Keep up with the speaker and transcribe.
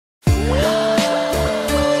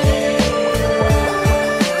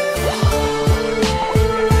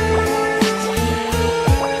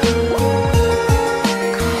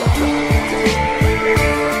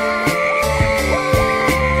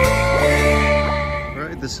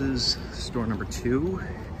this is store number 2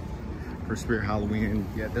 for Spirit Halloween.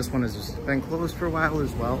 Yeah, this one has just been closed for a while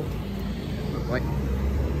as well. But like,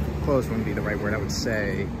 closed wouldn't be the right word, I would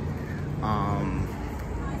say.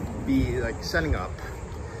 Be like setting up,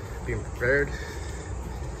 being prepared.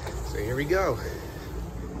 So here we go.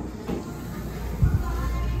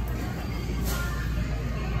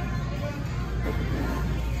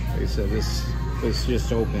 Like I said, this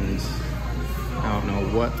just opened. I don't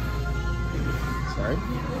know what. Sorry.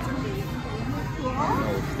 I don't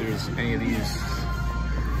know if there's any of these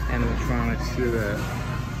animatronics here that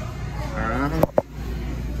are on.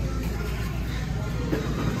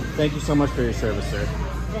 Thank you so much for your service, sir.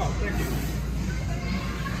 Oh, thank you.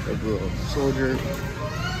 Like little soldier.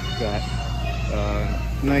 Got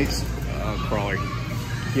nice crawler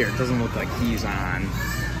here. It doesn't look like he's on.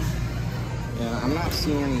 Yeah, I'm not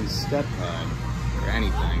seeing any step pad or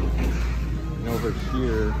anything. And over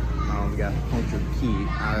here, we got punctured key.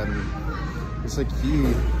 It's like he.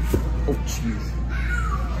 Oh, jeez.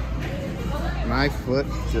 My foot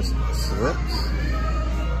just slipped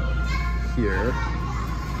here.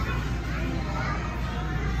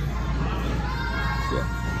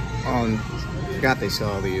 Forgot they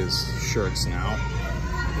sell these shirts now.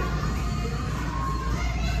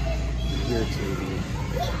 Here to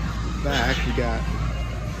the back, we got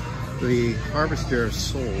the Harvester of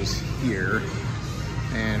Souls here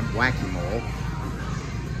and Whack-A-Mole.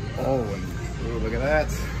 Oh, and ooh, look at that.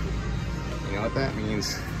 You know what that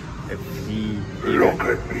means? If he look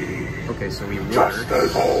at me. Okay, so he works. Just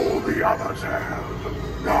as all the others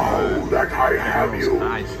have. Now that I have you,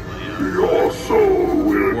 your soul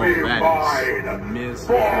will be mine forever. That is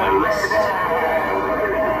misplaced.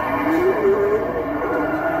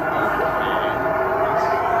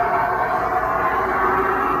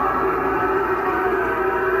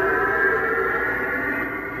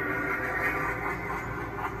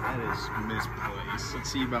 Let's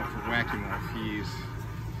see about for Whack-A-Mole fees.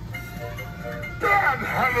 Damn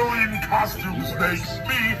Halloween costumes makes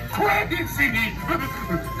me crazy.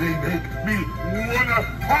 They make me wanna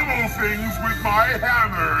pummel things with my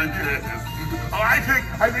hammer. Yes. I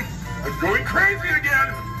think I'm going crazy again.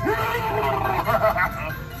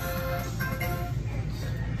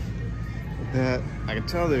 That I can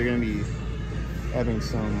tell they're gonna be having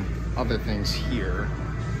some other things here.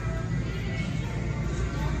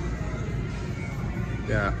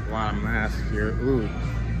 Got a lot of masks here. Ooh.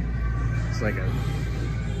 It's like a,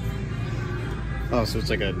 oh, so it's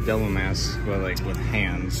like a devil mask, but like with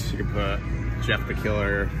hands. You can put Jeff the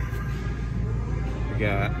Killer. We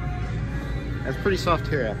got, that's pretty soft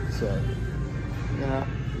hair, I have to say. Got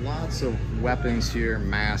lots of weapons here,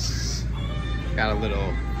 masks. Got a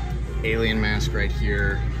little alien mask right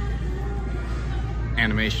here.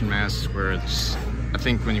 Animation masks where it's, I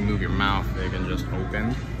think when you move your mouth, they can just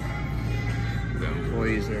open. The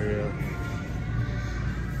employees area.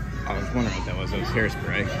 I was wondering what that was. It was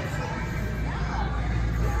hairspray.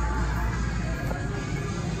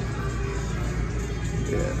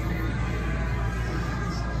 Yeah.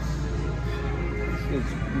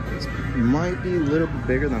 It might be a little bit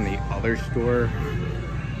bigger than the other store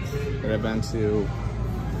that I've been to.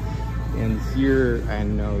 And here, I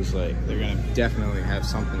know it's like they're gonna definitely have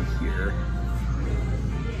something here.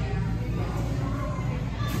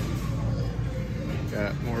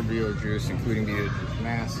 Got more Beetlejuice, including Beetlejuice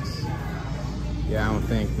masks. Yeah, I don't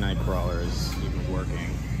think Nightcrawler is even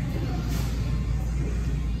working.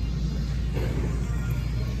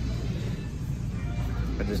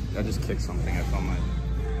 I just kicked something. I felt my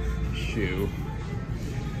shoe.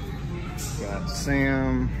 Got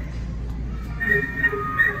Sam.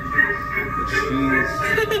 The cheese.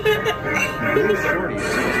 Little shorty.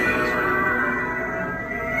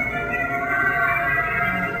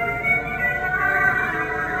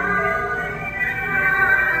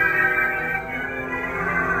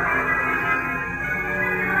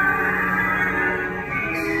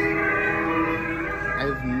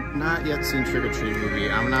 Not yet seen Trick or Treat movie.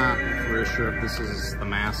 I'm not for sure if this is the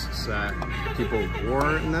masks that people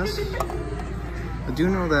wore in this. I do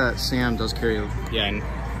know that Sam does carry, yeah, and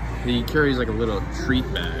he carries like a little treat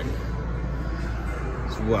bag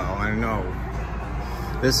as well. I know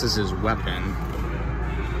this is his weapon,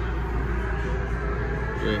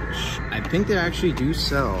 which I think they actually do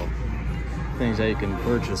sell things that you can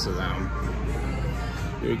purchase of them.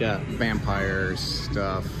 We got vampire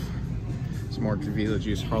stuff. Some more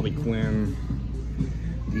Beetlejuice, Harley Quinn,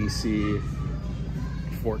 DC,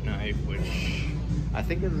 Fortnite, which I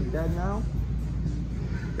think is dead now.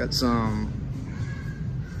 Got some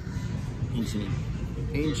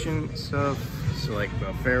ancient stuff, so like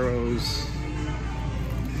the pharaohs.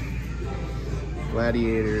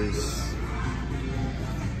 Gladiators,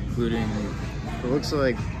 including, it looks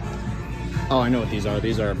like, oh, I know what these are.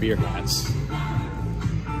 These are beer hats.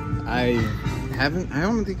 I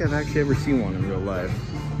don't think I've actually ever seen one in real life.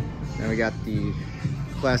 And we got the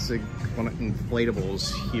classic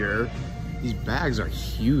inflatables here. These bags are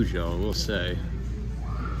huge, though, I will say.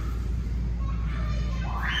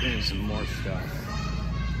 Getting some more stuff.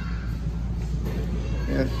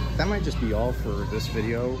 Yeah, that might just be all for this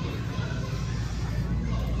video.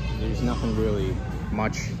 There's nothing really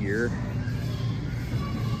much here.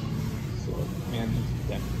 So, and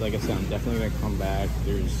like I said, I'm definitely gonna come back.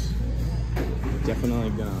 There's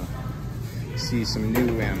definitely gonna see some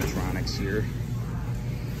new animatronics here.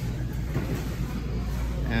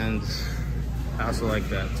 And I also like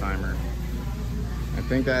that timer. I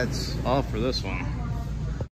think that's all for this one.